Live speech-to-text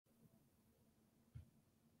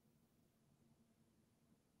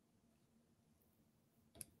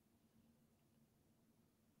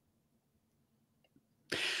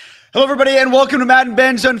Hello, everybody, and welcome to Madden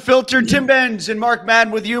Benz Unfiltered. Tim Benz and Mark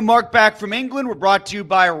Madden with you. Mark back from England. We're brought to you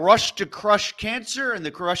by Rush to Crush Cancer and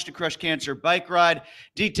the Rush to Crush Cancer bike ride.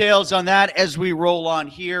 Details on that as we roll on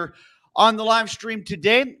here on the live stream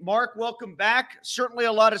today. Mark, welcome back. Certainly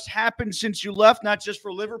a lot has happened since you left, not just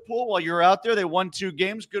for Liverpool. While you were out there, they won 2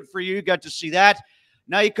 games. Good for you. You got to see that.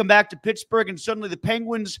 Now you come back to Pittsburgh, and suddenly the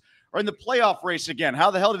Penguins are in the playoff race again.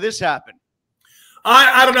 How the hell did this happen?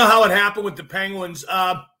 I don't know how it happened with the Penguins.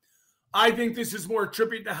 I think this is more a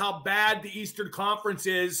tribute to how bad the Eastern Conference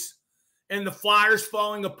is and the Flyers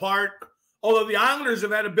falling apart. Although the Islanders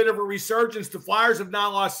have had a bit of a resurgence. The Flyers have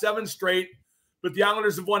now lost 7 straight, but the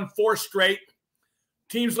Islanders have won 4 straight.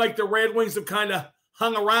 Teams like the Red Wings have kind of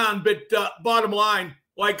hung around, but bottom line,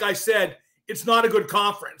 like I said, it's not a good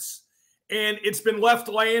conference. And it's been left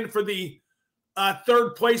laying for the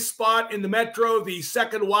 3rd place spot in the Metro, the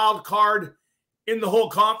 2nd wild card in the whole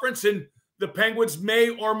conference, and the Penguins may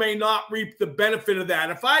or may not reap the benefit of that.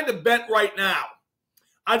 If I had to bet right now,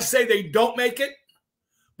 I'd say they don't make it,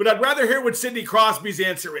 but I'd rather hear what Sidney Crosby's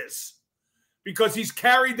answer is, because he's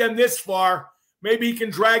carried them this far. Maybe he can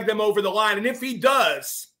drag them over the line, and if he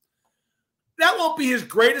does, that won't be his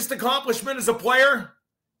greatest accomplishment as a player.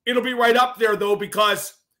 It'll be right up there, though,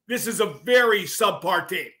 because this is a very subpar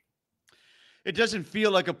team. It doesn't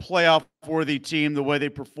feel like a playoff-worthy team the way they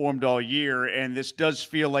performed all year, and this does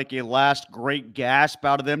feel like a last great gasp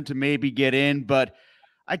out of them to maybe get in, but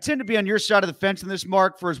I tend to be on your side of the fence in this,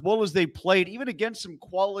 Mark, for as well as they played, even against some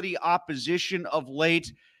quality opposition of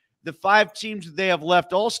late. The 5 teams that they have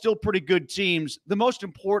left, all still pretty good teams, the most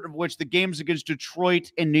important of which the games against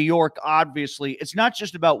Detroit and New York, obviously. It's not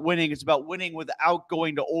just about winning, it's about winning without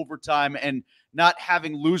going to overtime and not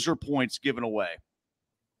having loser points given away.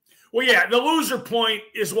 Well, yeah, the loser point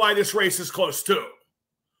is why this race is close, too.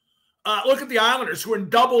 Look at the Islanders, who are in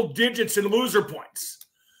double digits in loser points.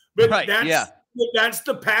 But right, that's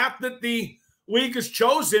the path that the league has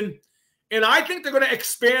chosen, and I think they're going to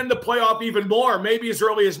expand the playoff even more, maybe as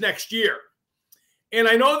early as next year. And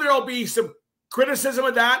I know there will be some criticism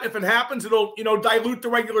of that. If it happens, it'll dilute the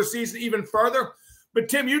regular season even further. But,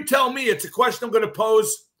 Tim, you tell me. It's a question I'm going to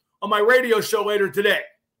pose on my radio show later today.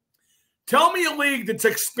 Tell me a league that's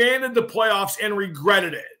expanded the playoffs and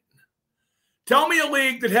regretted it. Tell me a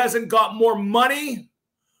league that hasn't got more money,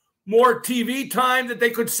 more TV time that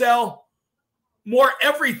they could sell, more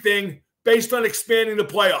everything based on expanding the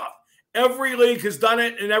playoff. Every league has done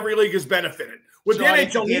it, and every league has benefited. What the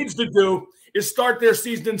NHL needs to do is start their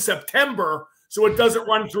season in September so it doesn't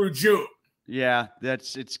run through June. Yeah,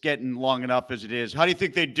 it's getting long enough as it is. How do you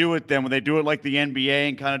think they do it then? When they do it like the NBA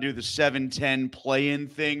and kind of do the 7-10 play-in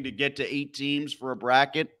thing to get to 8 teams for a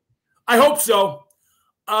bracket? I hope so,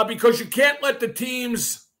 because you can't let the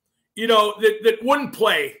teams, that wouldn't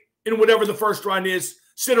play in whatever the first round is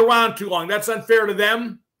sit around too long. That's unfair to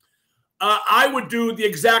them. I would do the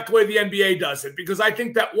exact way the NBA does it, because I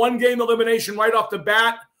think that 1-game elimination right off the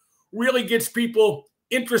bat really gets people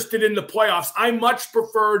interested in the playoffs. I much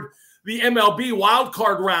preferred the MLB wild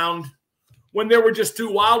card round when there were just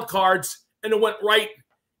 2 wild cards and it went right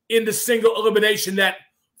into single elimination, that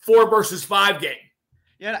 4 versus 5 game.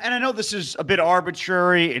 Yeah, and I know this is a bit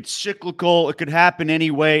arbitrary. It's cyclical. It could happen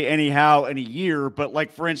anyway, anyhow, any year. But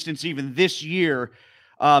like, for instance, even this year,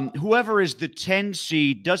 whoever is the 10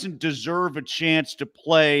 seed doesn't deserve a chance to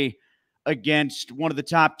play against one of the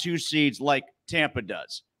top 2 seeds like Tampa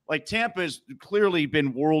does. Like, Tampa has clearly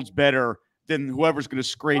been worlds better than whoever's going to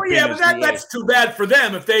scrape in. Yeah, but that's too bad for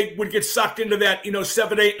them if they would get sucked into that,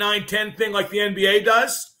 7, 8, 9, 10 thing like the NBA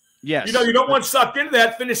does. Yes. You don't want sucked into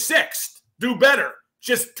that. Finish 6th. Do better.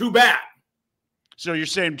 Just too bad. So you're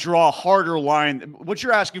saying draw a harder line. What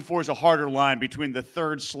you're asking for is a harder line between the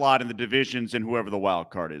 3rd slot in the divisions and whoever the wild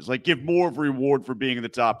card is. Like, give more of a reward for being in the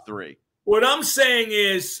top 3. What I'm saying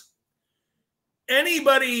is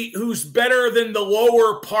anybody who's better than the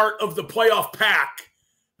lower part of the playoff pack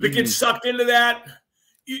that gets sucked into that,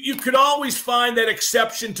 you could always find that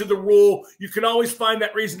exception to the rule. You can always find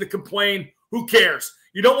that reason to complain. Who cares?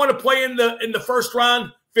 You don't want to play in the first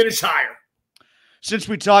round, finish higher. Since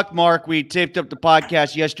we talked, Mark, we taped up the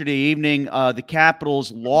podcast yesterday evening. The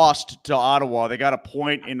Capitals lost to Ottawa. They got a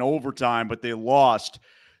point in overtime, but they lost.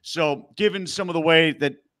 So given some of the way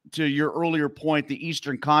that, to your earlier point, the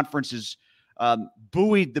Eastern Conference has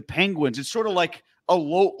buoyed the Penguins, it's sort of like a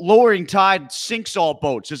lowering tide sinks all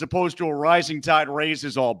boats as opposed to a rising tide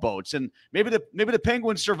raises all boats. And maybe the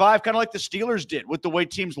Penguins survive kind of like the Steelers did with the way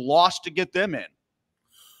teams lost to get them in.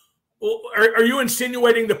 Well, are you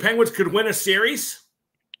insinuating the Penguins could win a series?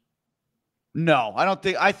 No, I don't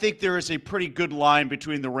think. I think there is a pretty good line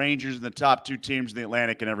between the Rangers and the top 2 teams in the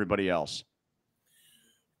Atlantic and everybody else.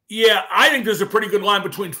 Yeah, I think there's a pretty good line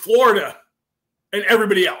between Florida and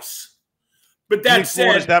everybody else. But that said,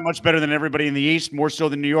 Florida's that much better than everybody in the East, more so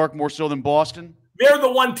than New York, more so than Boston? They're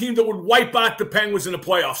the one team that would wipe out the Penguins in a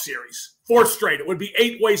playoff series. 4 straight. It would be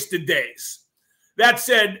 8 wasted days. That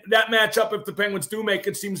said, that matchup, if the Penguins do make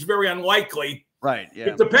it, seems very unlikely. Right, yeah.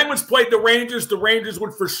 If the Penguins played the Rangers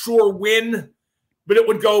would for sure win, but it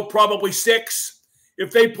would go probably 6.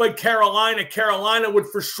 If they played Carolina, Carolina would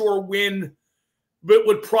for sure win, but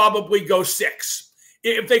would probably go 6.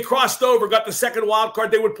 If they crossed over, got the second wild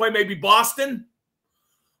card, they would play maybe Boston.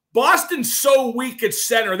 Boston's so weak at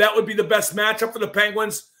center, that would be the best matchup for the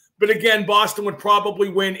Penguins. But again, Boston would probably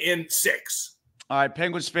win in 6. All right,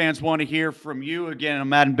 Penguins fans want to hear from you. Again, on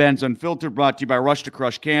Madden Benz Unfiltered, brought to you by Rush to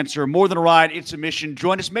Crush Cancer. More than a ride, it's a mission.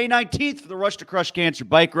 Join us May 19th for the Rush to Crush Cancer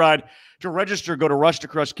bike ride. To register, go to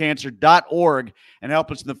rushtocrushcancer.org and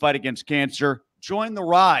help us in the fight against cancer. Join the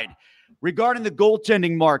ride. Regarding the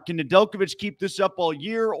goaltending, Mark, can Nedeljkovic keep this up all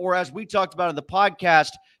year? Or as we talked about in the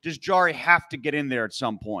podcast, does Jarry have to get in there at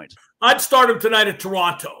some point? I'd start him tonight at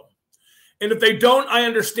Toronto. And if they don't, I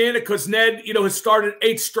understand it because Ned, has started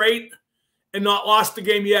 8 straight and not lost the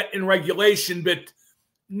game yet in regulation. But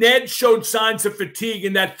Ned showed signs of fatigue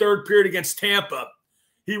in that third period against Tampa.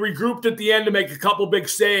 He regrouped at the end to make a couple big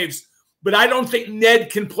saves. But I don't think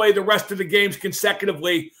Ned can play the rest of the games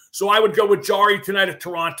consecutively. So I would go with Jarry tonight at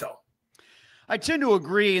Toronto. I tend to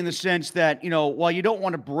agree in the sense that, while you don't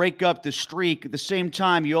want to break up the streak, at the same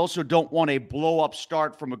time, you also don't want a blow-up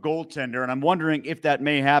start from a goaltender. And I'm wondering if that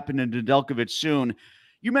may happen in Nedeljkovic soon.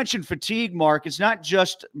 You mentioned fatigue, Mark. It's not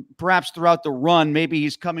just perhaps throughout the run. Maybe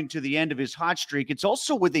he's coming to the end of his hot streak. It's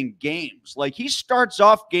also within games. Like, he starts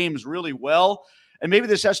off games really well, and maybe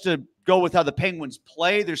this has to go with how the Penguins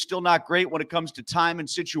play. They're still not great when it comes to time and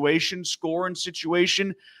situation, score and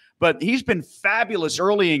situation, but he's been fabulous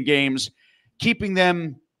early in games, keeping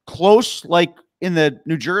them close, like in the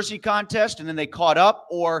New Jersey contest, and then they caught up,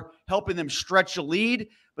 or helping them stretch a lead.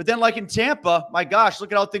 But then, like in Tampa, my gosh,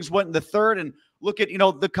 look at how things went in the third, and look at,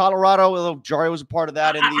 the Colorado, although Jarry was a part of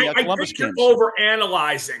that in the Columbus games. I think you're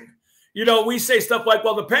overanalyzing. We say stuff like,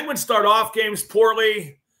 well, the Penguins start off games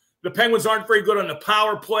poorly. The Penguins aren't very good on the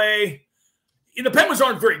power play. The Penguins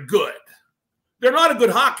aren't very good. They're not a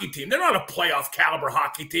good hockey team. They're not a playoff caliber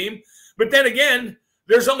hockey team. But then again,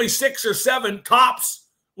 there's only 6 or 7 tops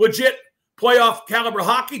legit playoff caliber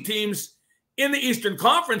hockey teams in the Eastern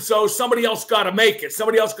Conference, so somebody else got to make it.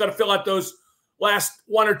 Somebody else got to fill out those last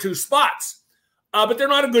 1 or 2 spots. But they're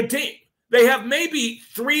not a good team. They have maybe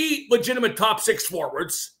 3 legitimate top 6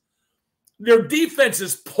 forwards. Their defense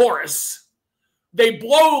is porous. They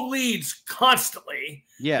blow leads constantly.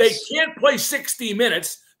 Yes. They can't play 60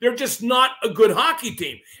 minutes. They're just not a good hockey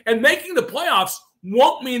team. And making the playoffs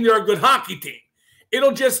won't mean they're a good hockey team.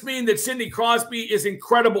 It'll just mean that Sidney Crosby is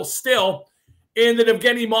incredible still, and that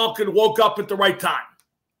Evgeny Malkin woke up at the right time.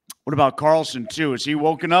 What about Carlson, too? Is he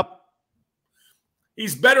woken up?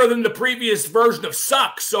 He's better than the previous version of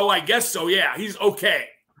suck, so I guess so, yeah. He's okay.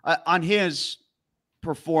 On his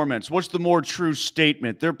performance, what's the more true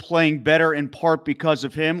statement? They're playing better in part because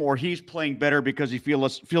of him, or he's playing better because he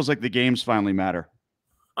feels like the games finally matter?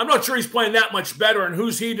 I'm not sure he's playing that much better, and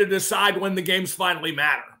who's he to decide when the games finally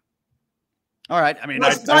matter? All right. I mean,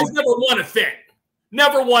 guys never won a thing.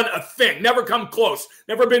 Never won a thing. Never come close.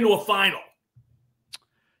 Never been to a final.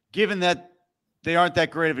 Given that they aren't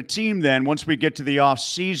that great of a team, then once we get to the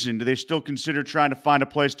offseason, do they still consider trying to find a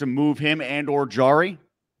place to move him and or Jarry?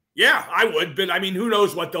 Yeah, I would, but I mean, who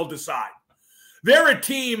knows what they'll decide. They're a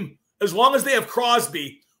team, as long as they have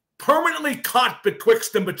Crosby, permanently caught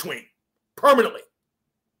betwixt and between. Permanently.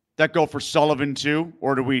 That go for Sullivan too?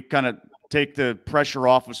 Or do we kind of take the pressure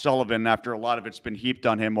off of Sullivan after a lot of it's been heaped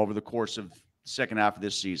on him over the course of the second half of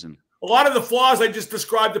this season? A lot of the flaws I just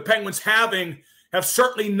described the Penguins having have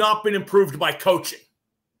certainly not been improved by coaching.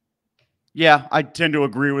 Yeah, I tend to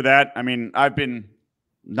agree with that. I mean, I've been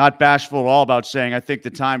not bashful at all about saying I think the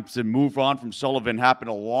time to move on from Sullivan happened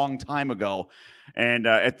a long time ago. And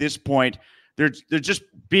at this point, they're just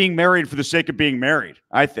being married for the sake of being married,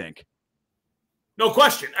 I think. No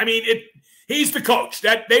question. I mean, he's the coach.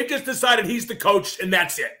 That they've just decided he's the coach, and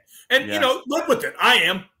that's it. And, live with it. I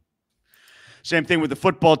am. Same thing with the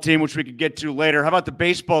football team, which we could get to later. How about the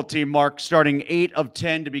baseball team, Mark, starting 8 of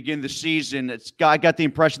 10 to begin the season? I got the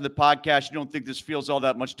impression of the podcast, you don't think this feels all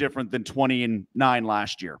that much different than 20-9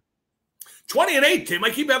 last year. 20-8, Tim.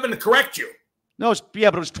 I keep having to correct you. No, but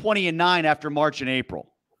it was 20-9 after March and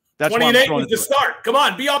April. That's 20-8 was the start. Come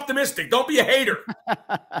on, be optimistic. Don't be a hater.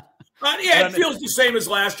 It feels the same as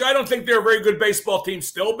last year. I don't think they're a very good baseball team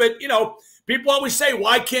still, but, people always say,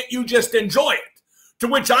 why can't you just enjoy it? To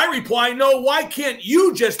which I reply, no, why can't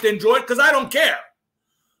you just enjoy it? Because I don't care.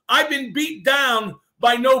 I've been beat down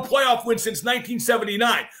by no playoff win since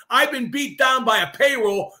 1979. I've been beat down by a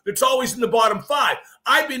payroll that's always in the bottom 5.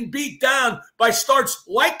 I've been beat down by starts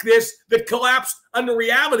like this that collapsed under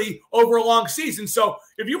reality over a long season. So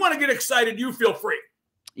if you want to get excited, you feel free.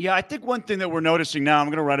 Yeah, I think one thing that we're noticing now, I'm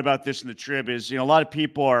going to write about this in the Trib, is, a lot of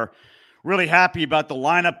people are really happy about the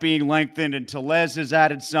lineup being lengthened, and Tellez has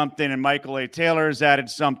added something and Michael A. Taylor has added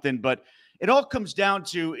something. But it all comes down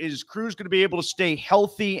to, is Cruz going to be able to stay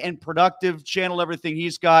healthy and productive, channel everything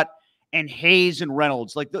he's got, and Hayes and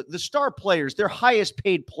Reynolds? Like the star players, their highest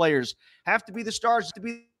paid players have to be the stars to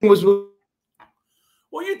be.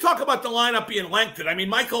 Well, you talk about the lineup being lengthened. I mean,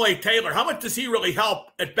 Michael A. Taylor, how much does he really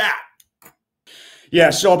help at bat? Yeah,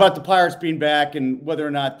 so about the Pirates being back and whether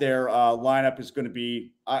or not their lineup is going to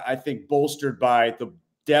be, I think, bolstered by the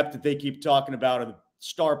depth that they keep talking about, or the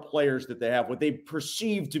star players that they have, what they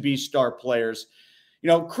perceive to be star players.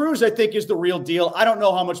 Cruz, I think, is the real deal. I don't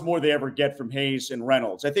know how much more they ever get from Hayes and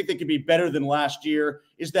Reynolds. I think they could be better than last year.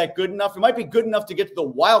 Is that good enough? It might be good enough to get to the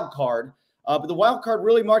wild card. But the wild card,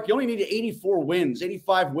 really, Mark, you only need 84 wins,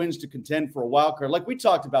 85 wins to contend for a wild card, like we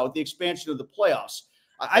talked about with the expansion of the playoffs.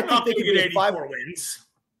 I think they could get 84 wins.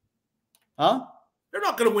 Huh? They're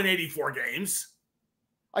not going to win 84 games.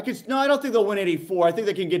 No, I don't think they'll win 84. I think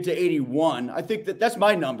they can get to 81. I think that's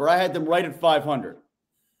my number. I had them right at 500.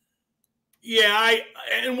 Yeah,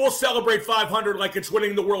 and we'll celebrate 500 like it's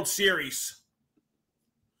winning the World Series.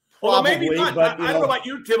 Well, maybe not. But, I don't know about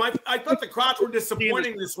you, Tim. I thought the crowds were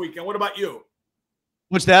disappointing this weekend. What about you?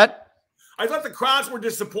 What's that? I thought the crowds were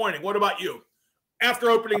disappointing. What about you?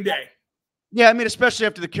 After opening day? Yeah, I mean, especially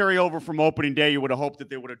after the carryover from opening day, you would have hoped that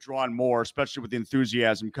they would have drawn more, especially with the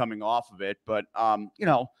enthusiasm coming off of it. But,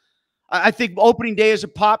 I think opening day is a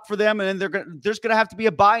pop for them, and then there's going to have to be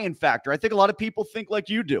a buy-in factor. I think a lot of people think like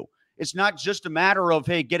you do. It's not just a matter of,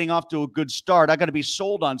 hey, getting off to a good start. I got to be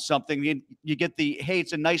sold on something. You get the, hey,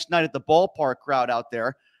 it's a nice night at the ballpark crowd out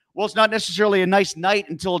there. Well, it's not necessarily a nice night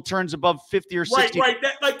until it turns above 50 or 60. Right.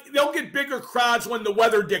 They'll get bigger crowds when the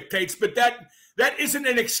weather dictates, but that isn't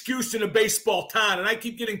an excuse in a baseball town. And I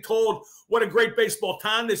keep getting told what a great baseball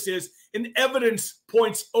town this is, and evidence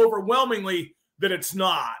points overwhelmingly that it's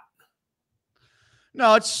not.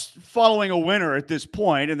 No, it's following a winner at this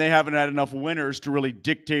point, and they haven't had enough winners to really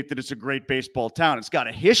dictate that it's a great baseball town. It's got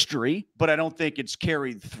a history, but I don't think it's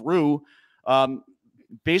carried through,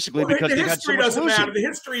 basically because the they've had so much doesn't losing. matter. The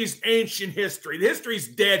history is ancient history. The history is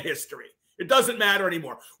dead history. It doesn't matter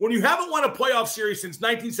anymore. When you haven't won a playoff series since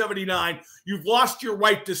 1979, you've lost your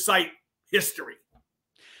right to cite history.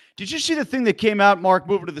 Did you see the thing that came out, Mark,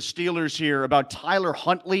 moving to the Steelers here, about Tyler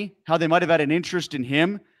Huntley, how they might have had an interest in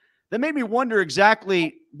him? That made me wonder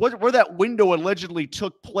exactly where that window allegedly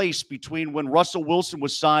took place between when Russell Wilson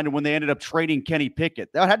was signed and when they ended up trading Kenny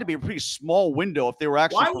Pickett. That had to be a pretty small window if they were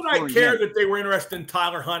actually. Why would I care that they were interested in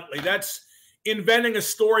Tyler Huntley? That's inventing a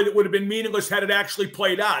story that would have been meaningless had it actually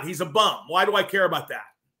played out. He's a bum. Why do I care about that?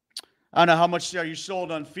 I don't know. How much are you sold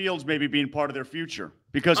on Fields maybe being part of their future?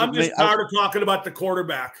 Because I'm just tired of talking about the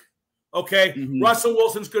quarterback. Okay, Russell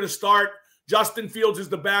Wilson's going to start. Justin Fields is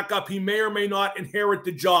the backup. He may or may not inherit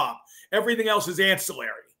the job. Everything else is ancillary.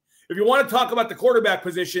 If you want to talk about the quarterback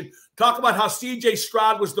position, talk about how C.J.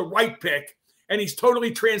 Stroud was the right pick, and he's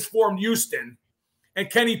totally transformed Houston. And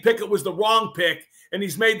Kenny Pickett was the wrong pick, and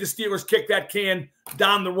he's made the Steelers kick that can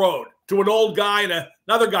down the road to an old guy and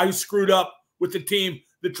another guy who screwed up with the team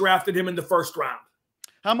that drafted him in the first round.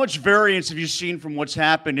 How much variance have you seen from what's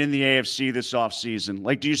happened in the AFC this offseason?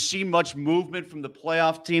 Like, do you see much movement from the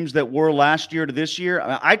playoff teams that were last year to this year?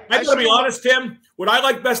 I got to be honest, Tim. What I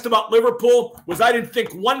like best about Liverpool was I didn't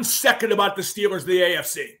think 1 second about the Steelers, the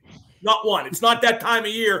AFC. Not one. It's not that time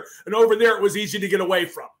of year, and over there it was easy to get away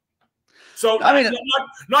from. So, I mean,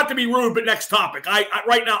 not to be rude, but next topic.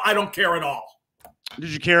 Right now, I don't care at all. Did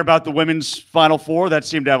you care about the women's Final Four? That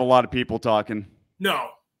seemed to have a lot of people talking. No.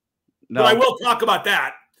 But I will talk about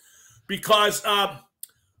that because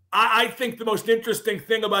I think the most interesting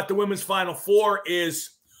thing about the women's Final Four is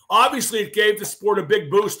obviously it gave the sport a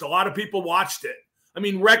big boost. A lot of people watched it. I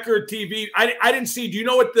mean, record TV. I didn't see. Do you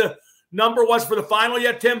know what the number was for the final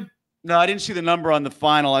yet, Tim? No, I didn't see the number on the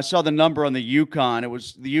final. I saw the number on the UConn. It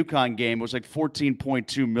was the UConn game. It was like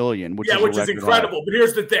 14.2 million, which is incredible. High. But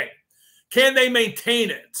here's the thing. Can they maintain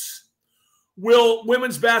it? Will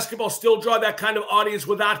women's basketball still draw that kind of audience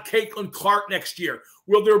without Caitlin Clark next year?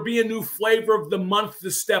 Will there be a new flavor of the month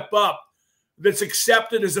to step up that's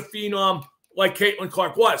accepted as a phenom like Caitlin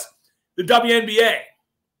Clark was? The WNBA,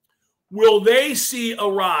 will they see a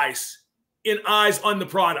rise in eyes on the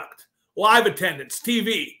product, live attendance,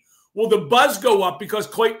 TV? will the buzz go up because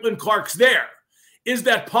Caitlin Clark's there? Is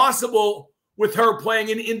that possible with her playing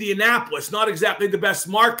in Indianapolis? Not exactly the best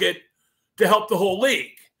market to help the whole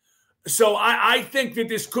league. So I think that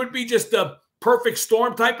this could be just a perfect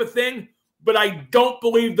storm type of thing, but I don't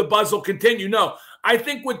believe the buzz will continue. No, I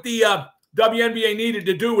think what the WNBA needed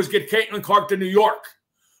to do was get Caitlin Clark to New York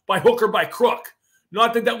by hook or by crook.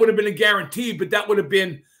 Not that would have been a guarantee, but that would have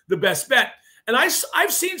been the best bet. And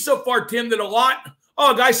I've seen so far, Tim, that a lot,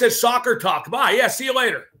 a guy says soccer talk. Bye. Yeah, see you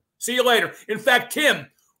later. See you later. In fact, Tim,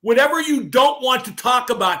 whatever you don't want to talk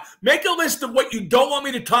about, make a list of what you don't want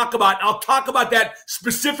me to talk about. I'll talk about that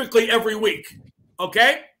specifically every week.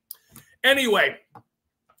 Okay? Anyway,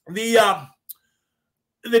 the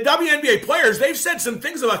WNBA players, they've said some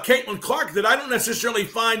things about Caitlin Clark that I don't necessarily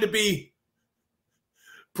find to be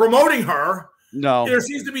promoting her. No. There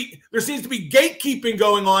seems to be gatekeeping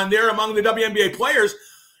going on there among the WNBA players.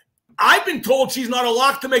 I've been told she's not a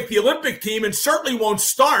lock to make the Olympic team and certainly won't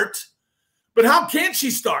start. But how can she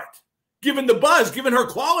start, given the buzz, given her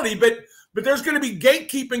quality? But there's going to be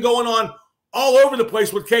gatekeeping going on all over the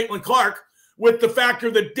place with Caitlin Clark, with the factor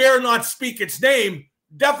that dare not speak its name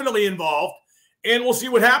definitely involved, and we'll see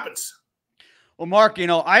what happens. Well, Mark,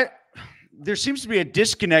 there seems to be a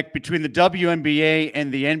disconnect between the WNBA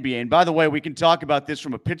and the NBA. And by the way, we can talk about this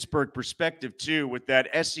from a Pittsburgh perspective too, with that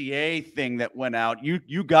SEA thing that went out.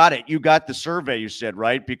 You got it. You got the survey, you said,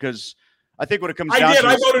 right? Because I think what it comes down to,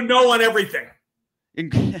 I voted no on everything.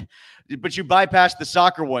 But you bypassed the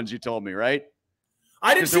soccer ones, you told me, right?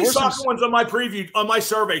 I didn't see soccer ones on my preview, on my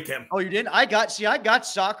survey, Tim. Oh, you didn't? I got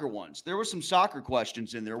soccer ones. There were some soccer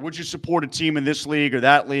questions in there. Would you support a team in this league or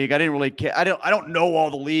that league? I didn't really care. I don't know all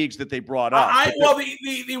the leagues that they brought up.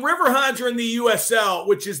 The Riverhounds are in the USL,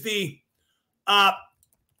 which is the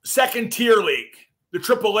second tier league, the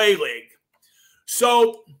AAA league.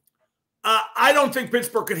 So I don't think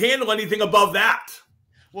Pittsburgh could handle anything above that.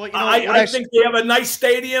 Well, I think they have a nice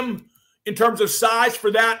stadium in terms of size for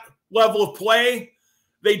that level of play.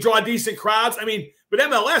 They draw decent crowds. But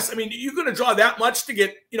MLS, you're going to draw that much to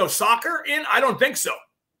get, soccer in? I don't think so.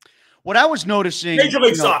 What I was noticing, Major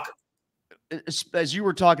League Soccer, as you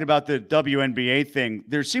were talking about the WNBA thing,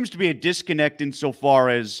 there seems to be a disconnect insofar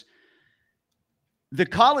as the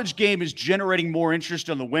college game is generating more interest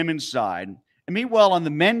on the women's side. And meanwhile, on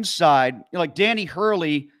the men's side, like Danny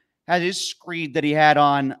Hurley had his screed that he had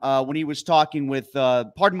on when he was talking with,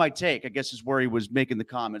 Pardon My Take, I guess is where he was making the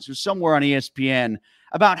comments. It was somewhere on ESPN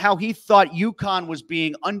about how he thought UConn was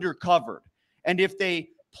being undercovered. And if they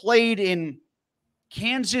played in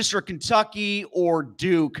Kansas or Kentucky or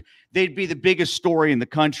Duke, they'd be the biggest story in the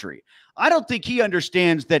country. I don't think he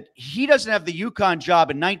understands that he doesn't have the UConn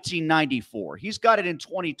job in 1994. He's got it in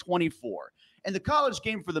 2024. And the college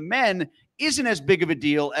game for the men isn't as big of a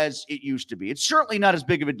deal as it used to be. It's certainly not as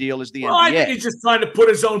big of a deal as the NBA. I think he's just trying to put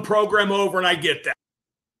his own program over, and I get that.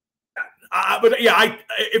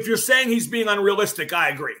 If you're saying he's being unrealistic, I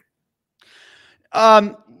agree.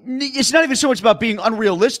 It's not even so much about being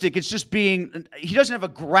unrealistic. It's just he doesn't have a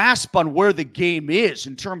grasp on where the game is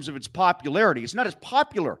in terms of its popularity. It's not as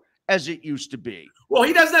popular as it used to be. Well,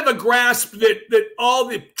 he doesn't have a grasp that all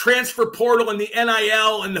the transfer portal and the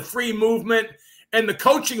NIL and the free movement and the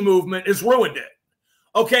coaching movement has ruined it.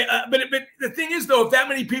 Okay, but the thing is, though, if that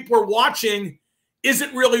many people are watching, is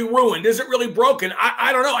it really ruined? Is it really broken?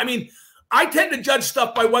 I don't know. I tend to judge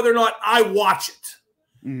stuff by whether or not I watch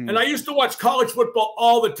it. Mm-hmm. And I used to watch college football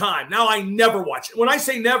all the time. Now I never watch it. When I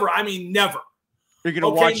say never, I mean never. You're going to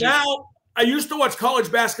watch it? Now I used to watch college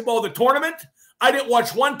basketball, the tournament. I didn't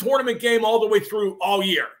watch one tournament game all the way through all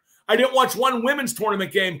year. I didn't watch one women's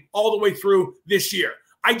tournament game all the way through this year.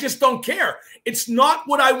 I just don't care. It's not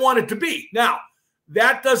what I want it to be. Now,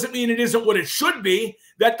 that doesn't mean it isn't what it should be.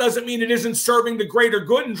 That doesn't mean it isn't serving the greater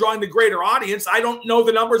good and drawing the greater audience. I don't know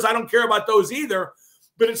the numbers. I don't care about those either.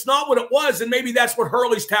 But it's not what it was, and maybe that's what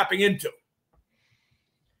Hurley's tapping into.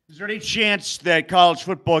 Is there any chance that college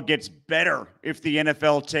football gets better if the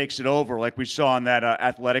NFL takes it over, like we saw in that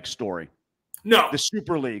athletic story? No. The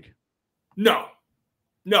Super League? No.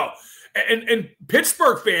 And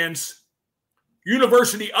Pittsburgh fans,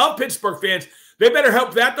 University of Pittsburgh fans, they better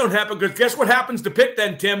hope that don't happen, because guess what happens to Pitt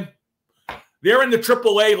then, Tim? They're in the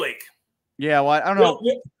AAA league. Yeah, well, I don't know.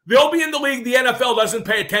 They'll be in the league the NFL doesn't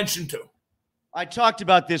pay attention to. I talked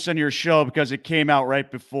about this on your show because it came out right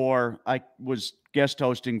before I was guest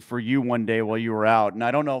hosting for you one day while you were out. And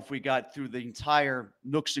I don't know if we got through the entire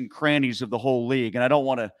nooks and crannies of the whole league. And I don't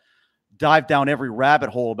want to dive down every rabbit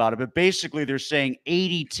hole about it. But basically, they're saying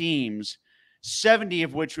 80 teams, 70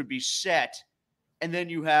 of which would be set. And then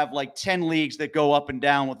you have like 10 leagues that go up and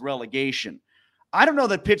down with relegation. I don't know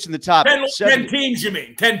that Pitt's in the top 10 teams, you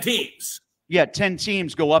mean? 10 teams. Yeah, 10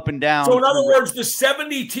 teams go up and down. So in other words, the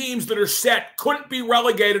 70 teams that are set couldn't be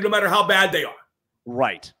relegated no matter how bad they are.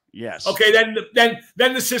 Right. Yes. Okay,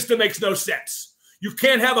 then the system makes no sense. You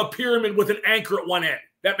can't have a pyramid with an anchor at one end.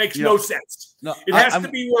 That makes no sense. No, it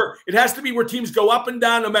has to be where teams go up and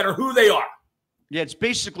down no matter who they are. Yeah, it's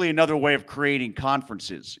basically another way of creating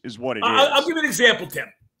conferences is what it is. I'll give you an example,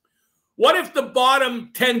 Tim. What if the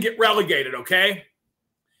bottom 10 get relegated, okay?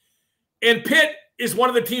 And Pitt is one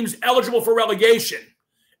of the teams eligible for relegation,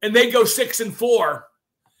 and they go 6-4,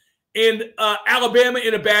 and Alabama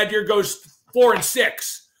in a bad year goes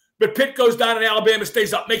 4-6, but Pitt goes down and Alabama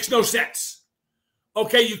stays up. Makes no sense.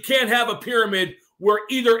 Okay, you can't have a pyramid where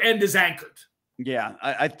either end is anchored. Yeah,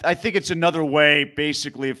 I think it's another way,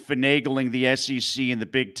 basically, of finagling the SEC and the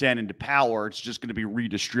Big Ten into power. It's just going to be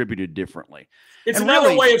redistributed differently. It's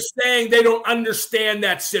another way of saying they don't understand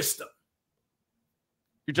that system.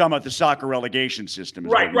 You're talking about the soccer relegation system.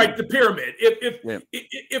 Right, the pyramid.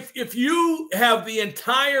 If you have the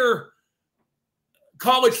entire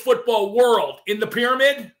college football world in the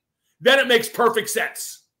pyramid, then it makes perfect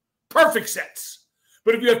sense. Perfect sense.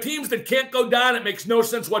 But if you have teams that can't go down, it makes no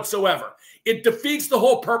sense whatsoever. It defeats the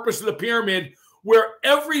whole purpose of the pyramid, where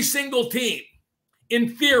every single team,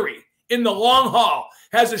 in theory, in the long haul,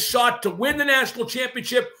 has a shot to win the national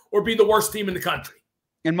championship or be the worst team in the country.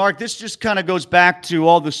 And, Mark, this just kind of goes back to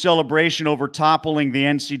all the celebration over toppling the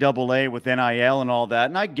NCAA with NIL and all that.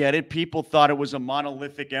 And I get it. People thought it was a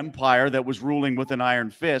monolithic empire that was ruling with an iron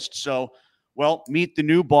fist. So, well, meet the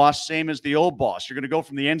new boss, same as the old boss. You're going to go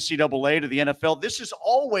from the NCAA to the NFL. This is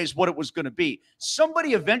always what it was going to be.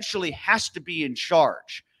 Somebody eventually has to be in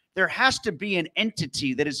charge. There has to be an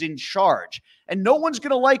entity that is in charge. And no one's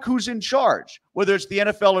going to like who's in charge, whether it's the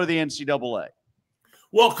NFL or the NCAA.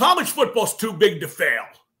 Well, college football's too big to fail,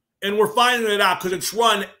 and we're finding it out because it's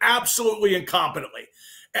run absolutely incompetently.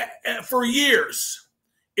 For years,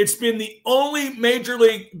 it's been the only major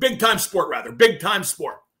league, big-time sport,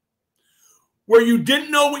 where you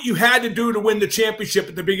didn't know what you had to do to win the championship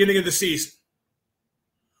at the beginning of the season,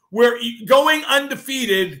 where going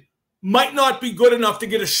undefeated might not be good enough to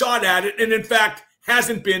get a shot at it, and in fact,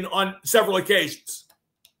 hasn't been on several occasions.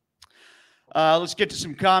 Let's get to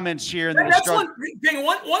some comments here. And that's one thing.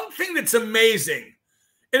 One thing that's amazing,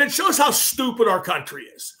 and it shows how stupid our country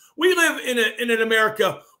is. We live in an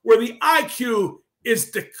America where the IQ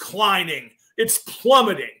is declining. It's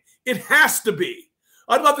plummeting. It has to be.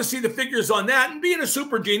 I'd love to see the figures on that. And being a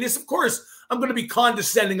super genius, of course, I'm going to be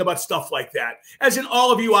condescending about stuff like that, as in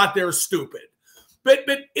all of you out there are stupid. But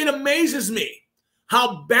it amazes me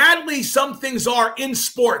how badly some things are in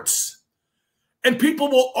sports. And people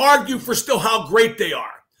will argue for still how great they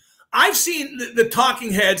are. I've seen the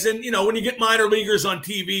talking heads, and, you know, when you get minor leaguers on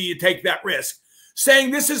TV, you take that risk, saying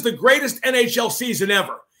this is the greatest NHL season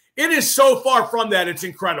ever. It is so far from that, it's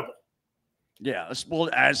incredible. Yeah, well,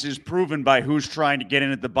 as is proven by who's trying to get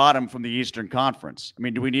in at the bottom from the Eastern Conference. I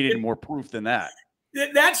mean, do we need any more proof than that?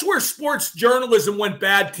 That's where sports journalism went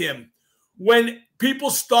bad, Tim, when people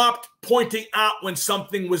stopped pointing out when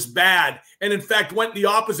something was bad and, in fact, went the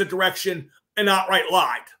opposite direction and outright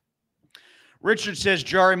lied. Richard says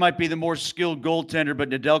Jari might be the more skilled goaltender, but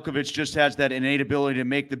Nedeljkovic just has that innate ability to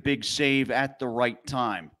make the big save at the right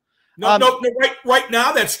time. No, right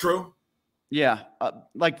now that's true. Yeah,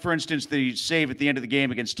 like, for instance, the save at the end of the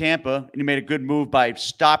game against Tampa, and he made a good move by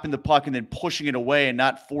stopping the puck and then pushing it away and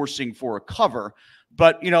not forcing for a cover.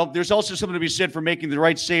 But, you know, there's also something to be said for making the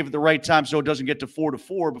right save at the right time so it doesn't get to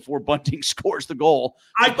 4-4 before Bunting scores the goal.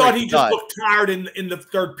 I thought he just looked tired in the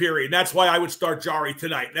third period. That's why I would start Jari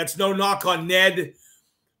tonight. That's no knock on Ned.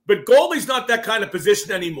 But goalie's not that kind of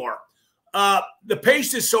position anymore. The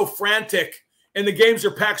pace is so frantic and the games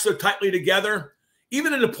are packed so tightly together.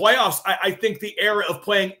 Even in the playoffs, I think the era of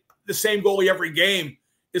playing the same goalie every game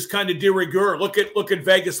is kind of de rigueur. Look at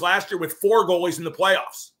Vegas last year with 4 goalies in the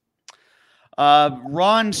playoffs.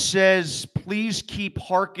 Ron says, please keep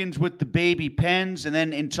Harkins with the baby pens. And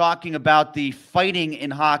then in talking about the fighting in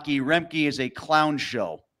hockey, Remke is a clown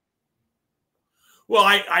show. Well,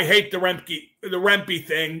 I hate the Rempe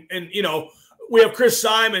thing. And, you know, we have Chris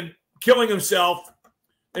Simon killing himself,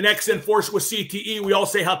 an ex-enforcer with CTE. We all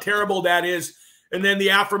say how terrible that is. And then the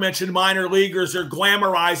aforementioned minor leaguers are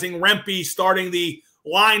glamorizing Rempe starting the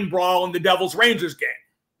line brawl in the Devils-Rangers game.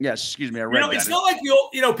 Yes, excuse me, I read that. It's not like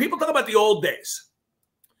the old, people talk about the old days.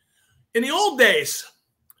 In the old days,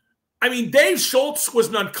 I mean, Dave Schultz was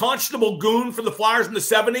an unconscionable goon for the Flyers in the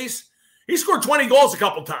 70s. He scored 20 goals a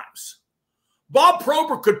couple times. Bob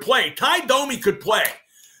Probert could play. Ty Domi could play.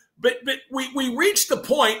 But we reached the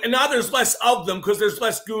point, and now there's less of them because there's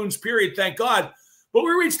less goons, period, thank God. but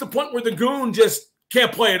we reached the point where the goon just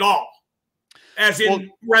can't play at all, as in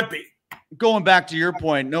Rempe. Going back to your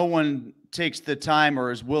point, no one takes the time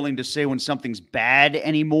or is willing to say when something's bad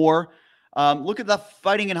anymore. Look at the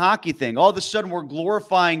fighting in hockey thing. All of a sudden, we're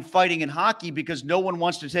glorifying fighting in hockey because no one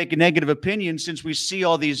wants to take a negative opinion, since we see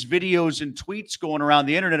all these videos and tweets going around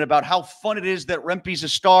the internet about how fun it is that Rempe's a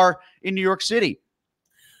star in New York City.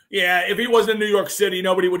 Yeah, if he wasn't in New York City,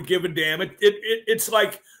 nobody would give a damn. It's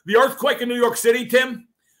like the earthquake in New York City, Tim.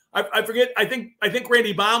 I forget. I think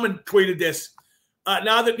Randy Baumann tweeted this.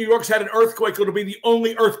 Now that New York's had an earthquake, it'll be the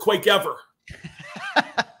only earthquake ever.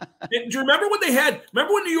 Do you remember when they had?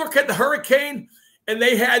 Remember when New York had the hurricane and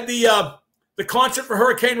they had the concert for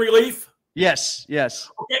hurricane relief? Yes, yes.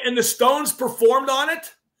 Okay, and the Stones performed on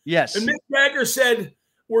it. Yes. And Mick Jagger said,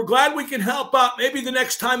 "We're glad we can help out. Maybe the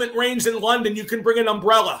next time it rains in London, you can bring an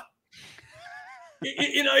umbrella."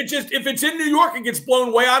 It just, if it's in New York, it gets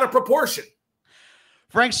blown way out of proportion.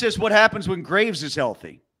 Frank says, "What happens when Graves is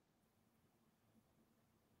healthy?"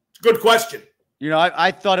 Good question. I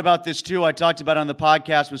thought about this too. I talked about it on the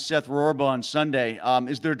podcast with Seth Rorba on Sunday.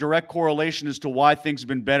 Is there a direct correlation as to why things have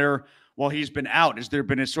been better while he's been out? Has there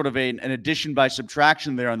been a sort of an addition by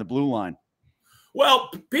subtraction there on the blue line? Well,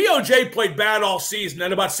 POJ played bad all season,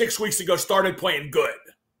 and about 6 weeks ago started playing good.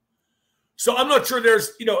 So I'm not sure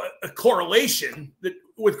there's a correlation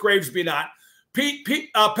with Graves being out.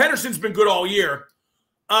 Pedersen's been good all year.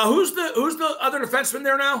 Who's the other defenseman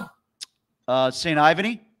there now? St.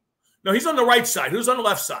 Ivany. No, he's on the right side. Who's on the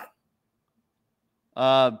left side?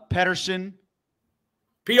 Pedersen.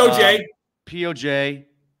 POJ. POJ.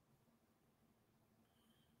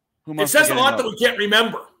 It says a lot that we can't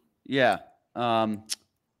remember. Yeah.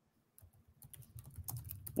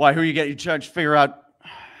 Why? Who you get? You try to figure out.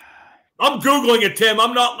 I'm Googling it, Tim.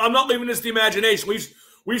 I'm not leaving this to the imagination.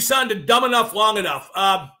 We've sounded dumb enough long enough.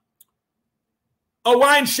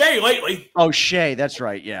 Ryan Shea lately. Oh, Shea. That's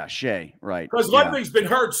right. Yeah, Shea. Right. Because Ludwig's been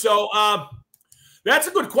hurt. So that's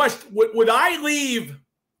a good question. Would I leave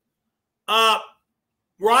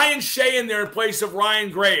Ryan Shea in there in place of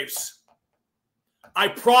Ryan Graves? I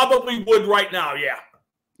probably would right now, yeah.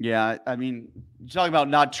 Yeah, I mean, you're talking about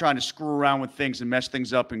not trying to screw around with things and mess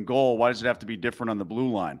things up in goal. Why does it have to be different on the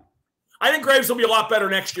blue line? I think Graves will be a lot better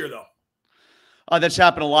next year, though. That's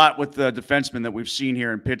happened a lot with the defensemen that we've seen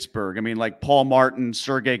here in Pittsburgh. I mean, like Paul Martin,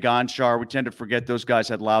 Sergei Gonchar, we tend to forget those guys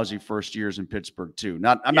had lousy first years in Pittsburgh, too.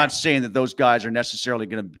 I'm not saying that those guys are necessarily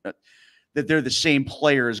going to that they're the same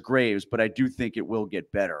player as Graves, but I do think it will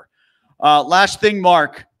get better. Last thing,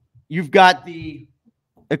 Mark, you've got the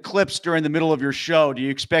eclipse during the middle of your show. Do you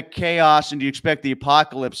expect chaos and do you expect the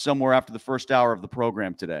apocalypse somewhere after the first hour of the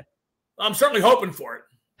program today? I'm certainly hoping for it.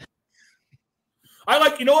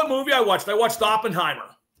 You know what movie I watched? I watched Oppenheimer.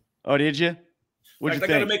 Oh, did you? What'd you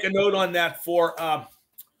think? I got to make a note on that for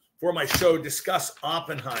my show, Discuss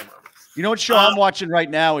Oppenheimer. You know what show I'm watching right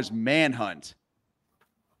now is Manhunt,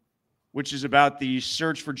 which is about the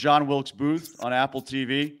search for John Wilkes Booth on Apple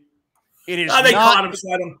TV. It is they caught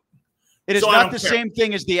him, it is not the same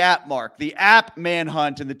thing as the app, Mark. The app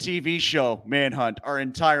Manhunt and the TV show Manhunt are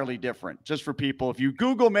entirely different. Just for people, if you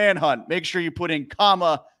Google Manhunt, make sure you put in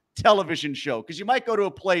comma television show, because you might go to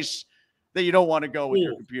a place that you don't want to go with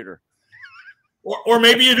your computer. Or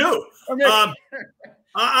maybe you do.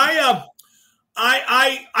 I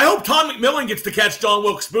hope Tom McMillan gets to catch John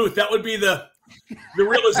Wilkes Booth. That would be the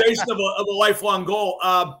realization of a lifelong goal.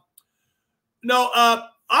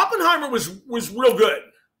 Oppenheimer was real good.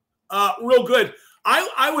 Real good.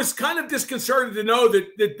 I was kind of disconcerted to know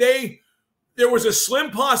that there was a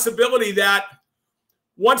slim possibility that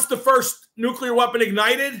once the first nuclear weapon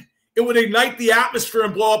ignited, it would ignite the atmosphere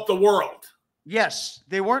and blow up the world. Yes,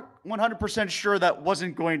 they weren't 100% sure that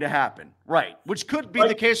wasn't going to happen. Right, which could be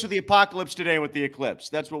the case with the apocalypse today with the eclipse.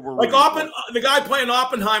 That's what we're the guy playing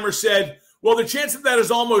Oppenheimer said, well, the chance of that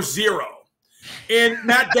is almost zero. And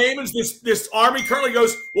Matt Damon's this army currently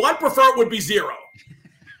goes, well, I'd prefer it would be zero.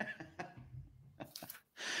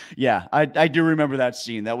 Yeah, I do remember that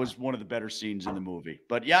scene. That was one of the better scenes in the movie.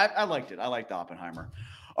 But yeah, I liked it. I liked Oppenheimer.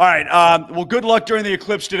 All right. Well, good luck during the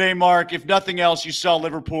eclipse today, Mark. If nothing else, you saw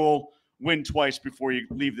Liverpool win twice before you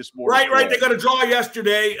leave this morning. Right. They got a draw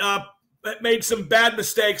yesterday. Made some bad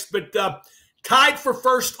mistakes, but tied for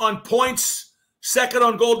first on points, second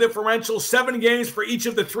on goal differential, 7 games for each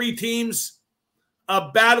of the 3 teams.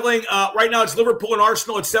 Battling. Right now it's Liverpool and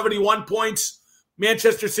Arsenal at 71 points.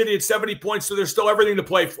 Manchester City at 70 points, so there's still everything to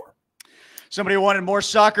play for. Somebody wanted more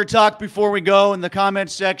soccer talk before we go in the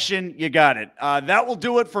comments section. You got it. That will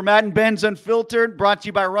do it for Madden Benz Unfiltered, brought to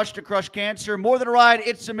you by Rush to Crush Cancer. More than a ride,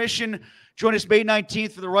 it's a mission. Join us May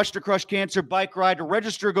 19th for the Rush to Crush Cancer bike ride. To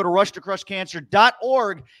register, go to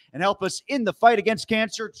rushtocrushcancer.org and help us in the fight against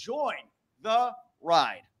cancer. Join the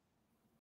ride.